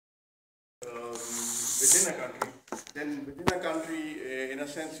within a country, then within a country, in a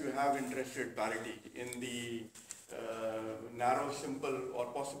sense, you have interest rate parity in the narrow, simple, or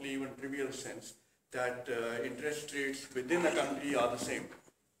possibly even trivial sense that interest rates within a country are the same.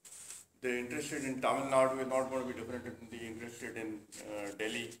 The interest rate in Tamil Nadu is not going to be different than the interest rate in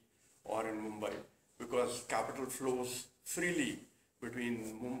Delhi or in Mumbai, because capital flows freely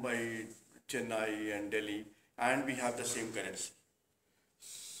between Mumbai, Chennai and Delhi, and we have the same currency.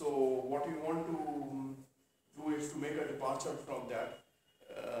 So what we want to do is to make a departure from that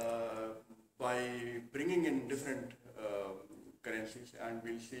by bringing in different currencies, and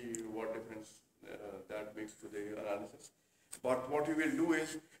we'll see what difference that makes to the analysis. But what we will do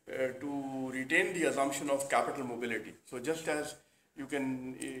is to retain the assumption of capital mobility. So just as you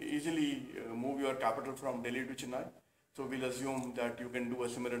can easily move your capital from Delhi to Chennai, so we'll assume that you can do a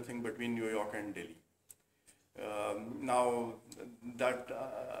similar thing between New York and Delhi. Now that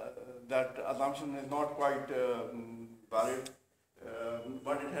assumption is not quite valid,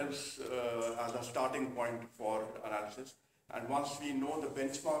 but it helps as a starting point for analysis. And once we know the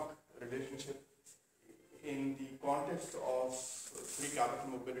benchmark relationship in the context of free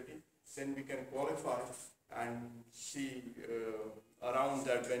capital mobility, then we can qualify and see around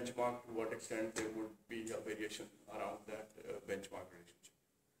that benchmark to what extent there would be a variation around that benchmark relationship.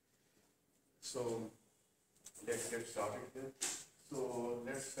 So let's get started here. So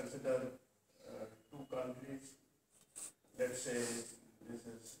let's consider two countries. Let's say this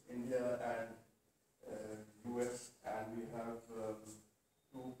is India and US, and we have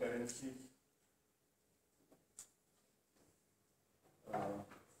two currencies.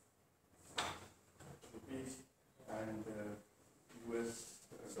 Rupees and US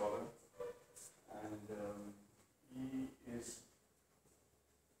dollar, and E is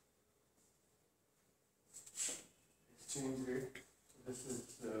exchange rate. This is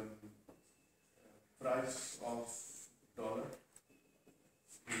price of dollar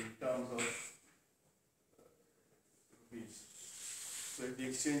in terms of rupees. So if the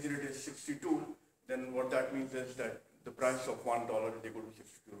exchange rate is 62, then what that means is that the price of $1 is equal to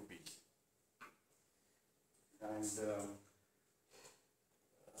 62 rupees. And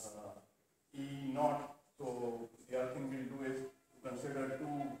E naught, so the other thing we'll do is consider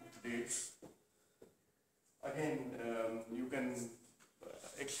two dates. Again, you can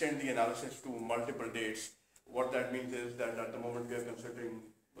extend the analysis to multiple dates. What that means is that at the moment we are considering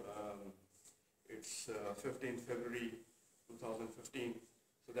it's 15th February 2015,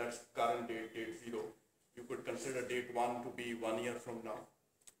 so that's current date, date 0. You could consider date 1 to be 1 year from now,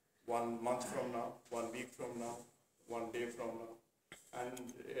 1 month from now, 1 week from now, 1 day from now,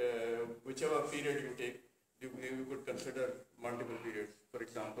 and whichever period you take, you could consider multiple periods. For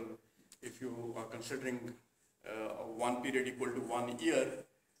example, if you are considering one period equal to 1 year,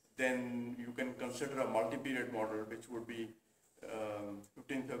 then you can consider a multi-period model, which would be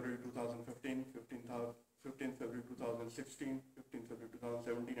 15th February 2015, 15th February 2016, 15th February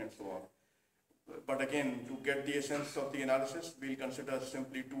 2017, and so on. But again, to get the essence of the analysis, we'll consider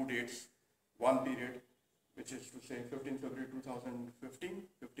simply two dates, one period, which is to say 15th February 2015,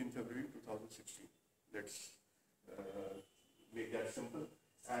 15th February 2016. Let's make that simple.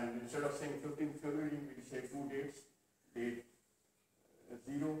 And instead of saying 15th February, we'll say two dates, date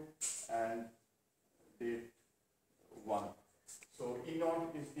 0 and date 1. So E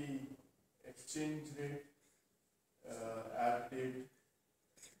naught is the exchange rate at date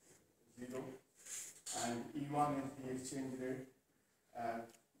 0, and E1 is the exchange rate at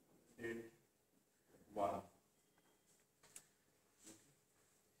date 1.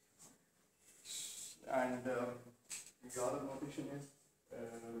 And the other notation is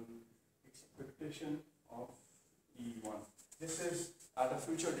expectation of E1. This is at a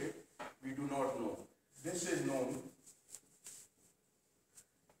future date, we do not know. This is known.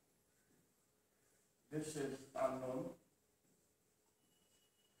 This is unknown.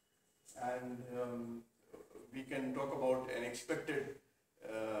 And we can talk about an expected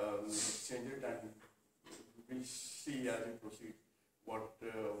exchange rate, and we'll see as we proceed what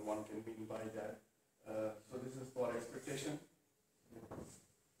one can mean by that. So this is for expectation.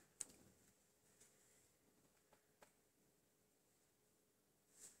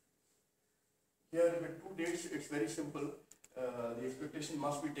 Here with two dates, it's very simple. The expectation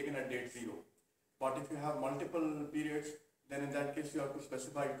must be taken at date 0. But if you have multiple periods, then in that case you have to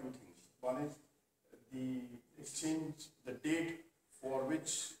specify two things. One is the exchange, the date for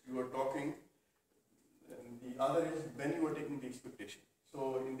which you are talking, and the other is when you are taking the expectation.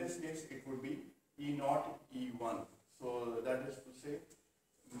 So in this case, it would be E naught E1. So that is to say,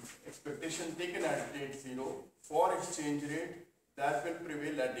 expectation taken at date 0 for exchange rate that will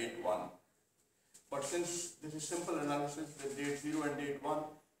prevail at date 1. But since this is simple analysis with date 0 and date 1,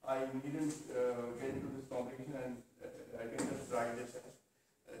 I needn't get into this complication, and I can just write this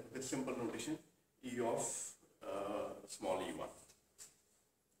as with simple notation E of small e1.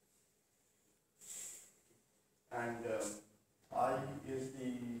 And I is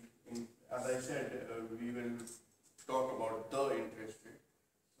as I said, we will talk about the interest rate.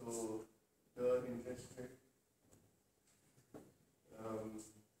 So the interest rate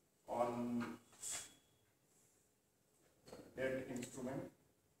on debt instrument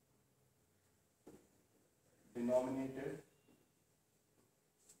denominated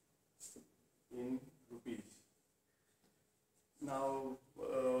in rupees. Now,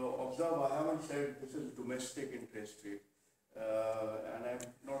 observe, I haven't said this is domestic interest rate, and I'm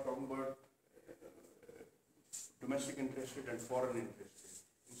not talking about domestic interest rate and foreign interest rate.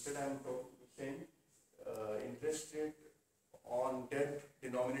 Instead, I'm saying interest rate on debt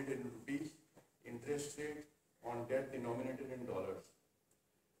denominated in rupees, interest rate on debt denominated in dollars.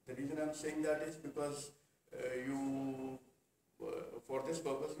 The reason I'm saying that is because for this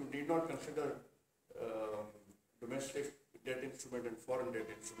purpose, you need not consider domestic debt instrument and foreign debt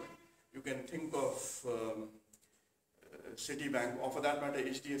instrument. You can think of Citibank, or for that matter,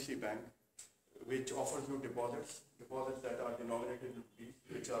 HDFC Bank, which offers you deposits that are denominated in rupees,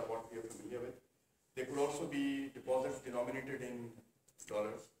 which are what we are familiar with. They could also be deposits denominated in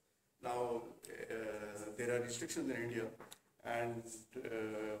dollars. Now, there are restrictions in India, and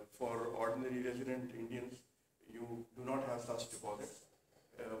for ordinary resident Indians, you do not have such deposits.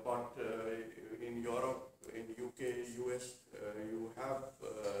 But in Europe, in UK, US, you have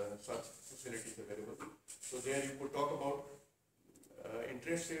such facilities available. So there you could talk about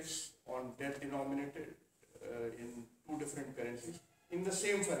interest rates on debt denominated in two different currencies in the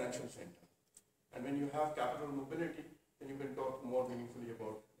same financial center. And when you have capital mobility, then you can talk more meaningfully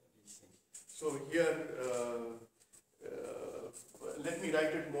about these things. So here, let me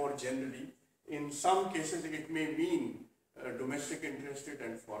write it more generally. In some cases, it may mean domestic interest rate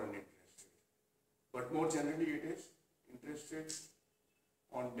and foreign interest rate. But more generally, it is interest rates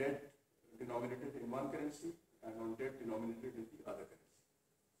on debt denominated in one currency and on debt denominated in the other currency.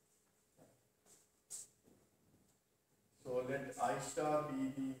 So let I star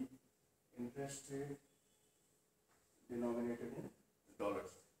be the interest rate denominated in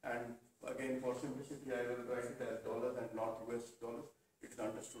dollars. And again, for simplicity, I will write it as dollars and not US dollars. It is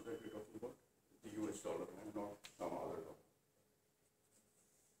understood that we're talking about the US dollar and not some other dollar.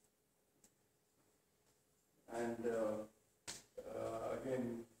 And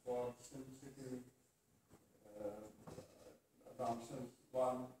again, for simplicity, assumptions,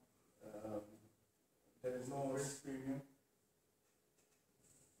 one, there is no risk premium.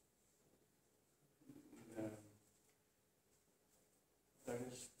 That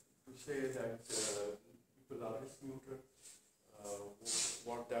is to say that people are risk neutral.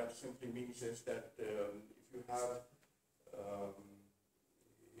 What that simply means is that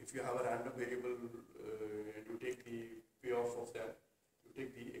if you have a random variable and you take the payoff of that, you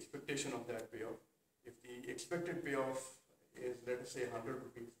take the expectation of that payoff. If the expected payoff is, let us say, 100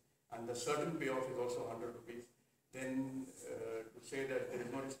 rupees, and the certain payoff is also 100 rupees, then to say that there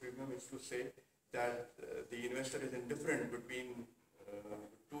is no risk premium is to say that the investor is indifferent between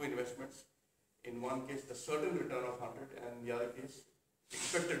two investments. In one case, the certain return of 100, and the other case,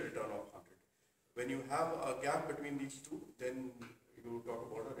 expected return of 100. When you have a gap between these two, then you talk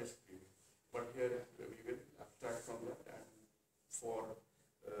about a risk premium. But here we will abstract from that, and for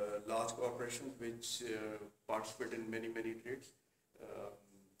large corporations which participate in many trades,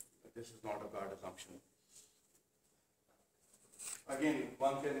 this is not a bad assumption. Again,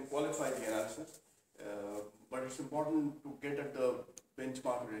 one can qualify the analysis, but it's important to get at the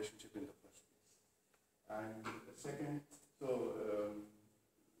benchmark relationship in the first place. And second, so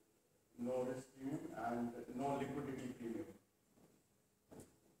no risk premium and no liquidity premium.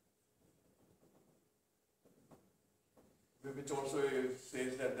 Which also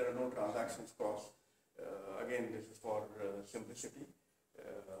says that there are no transactions costs. Again, this is for simplicity.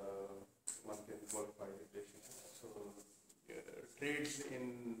 One can qualify the relationship. So trades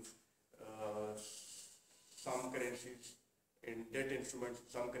in some currencies, in debt instruments,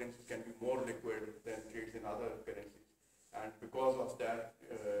 some currencies can be more liquid than trades in other currencies. And because of that,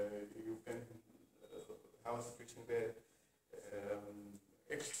 you can have a situation where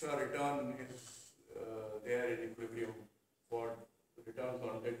extra return is there in equilibrium for returns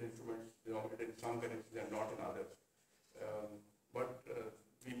on debt instruments denominated in some currencies and not in others. But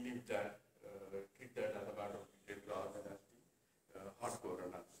we leave that, treat that as a matter of detail rather than as the hardcore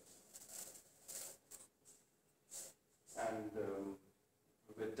analysis. And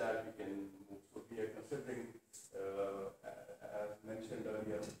with that, we can move. we are considering, as mentioned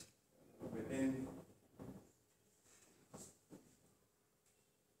earlier, within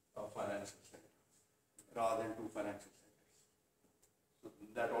a financial center rather than two financial centers. So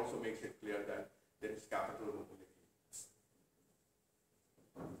that also makes it clear that there is capital mobility.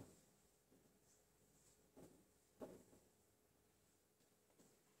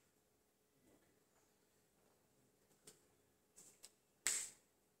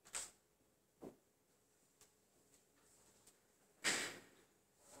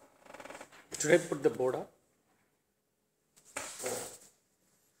 Should I put the board up?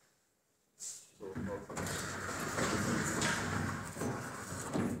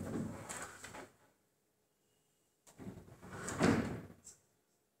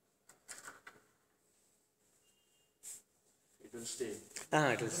 It will stay.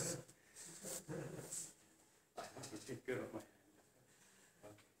 It is. I have to take care of my hand.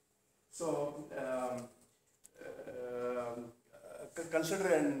 Okay. So, consider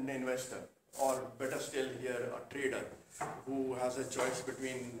an investor, or better still here, a trader who has a choice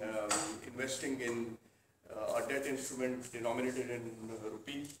between investing in a debt instrument denominated in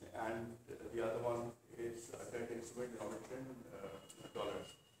rupees, and the other one is a debt instrument denominated in dollars.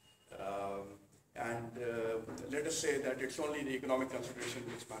 Let us say that it's only the economic consideration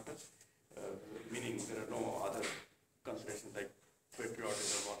which matters, meaning there are no other considerations like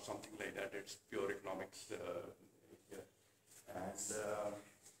patriotism or something like that. It's pure economics here. And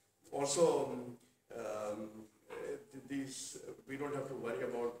also, these we don't have to worry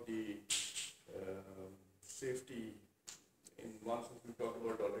about the safety. In one sense, we talked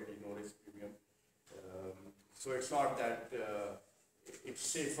about already, no risk premium. So it's not that it's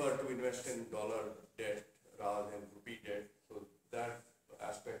safer to invest in dollar debt rather than rupee debt. So that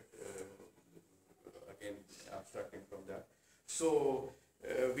aspect, again, abstracting from that. So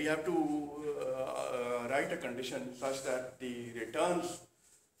we have to write a condition such that the returns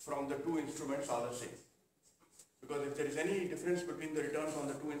from the two instruments are the same. Because if there is any difference between the returns on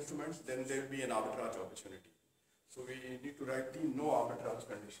the two instruments, then there will be an arbitrage opportunity. So we need to write the no arbitrage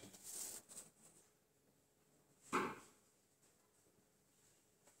condition.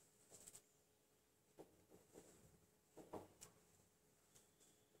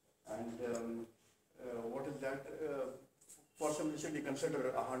 And what is that? For simplicity,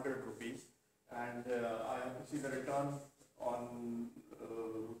 consider 100 rupees, and I have to see the return on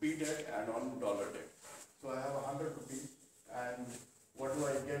rupee debt and on dollar debt. So I have 100 rupees, and what do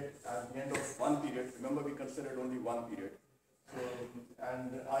I get at the end of one period? Remember, we considered only one period. So,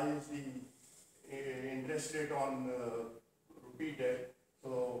 and I is the interest rate on rupee debt.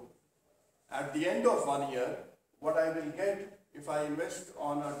 So at the end of 1 year, what I will get if I invest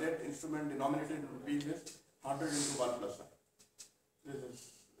on a debt instrument denominated in rupees is 100 into 1 plus I. This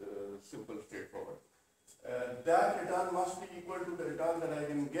is simple, straightforward. That return must be equal to the return that I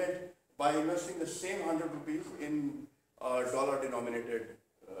can get by investing the same 100 rupees in dollar denominated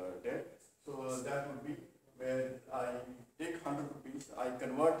debt. So that would be where I take 100 rupees, I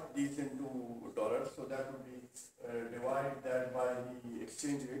convert these into dollars. So that would be divide that by the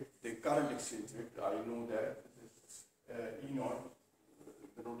exchange rate, the current exchange rate. I know that this is E naught.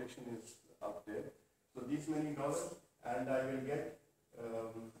 The notation is up there. So these many dollars, and I will get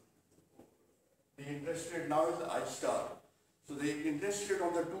the interest rate now is I star. So the interest rate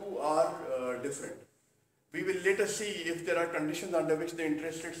on the two are different. We will later see if there are conditions under which the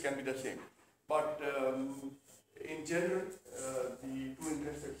interest rates can be the same. But in general, the two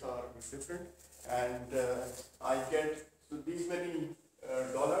interest rates are different, and I get, so these many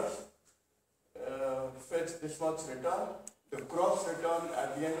dollars fetch this much return. The gross return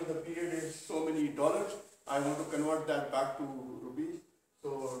at the end of the period is so many dollars. I want to convert that back to rupees.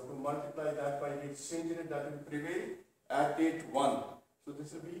 So to multiply that by the exchange rate that will prevail at date 1. So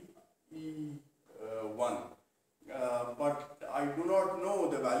this will be E1. But I do not know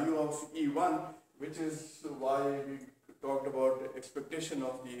the value of E1, which is why we talked about expectation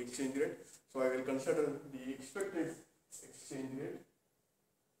of the exchange rate. So I will consider the expected exchange rate.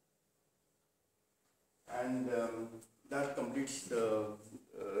 And that completes the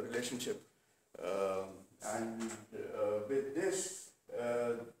relationship. With this,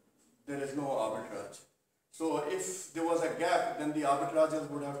 there is no arbitrage. So if there was a gap, then the arbitrageurs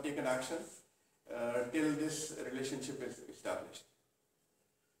would have taken action till this relationship is established.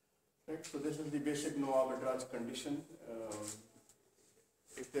 Right? So this is the basic no arbitrage condition.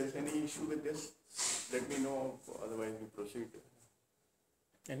 If there is any issue with this, let me know. Otherwise, we proceed.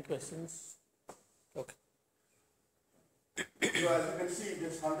 Any questions? Okay. So as you can see,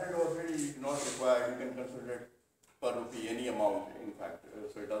 this 100 was really not required. You can consider it per rupee, any amount, in fact,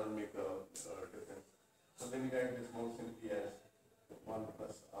 so it doesn't make a difference. So let me write this more simply as 1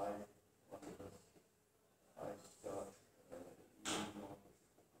 plus I, 1 plus I star E naught.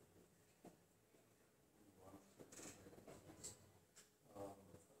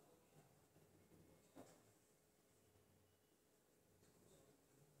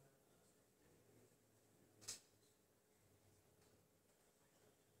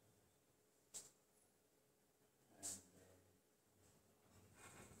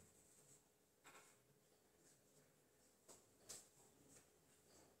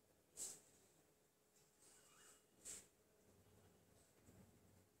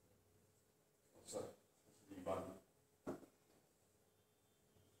 Sorry, the one.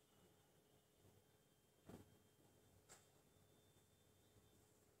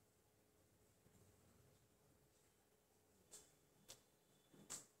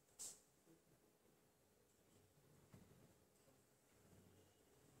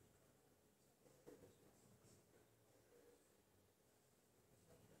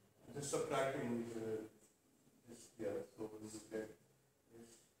 Just subtracting this here, so we will get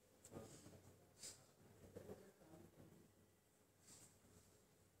this plus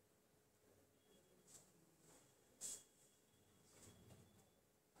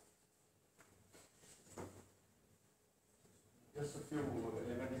just a few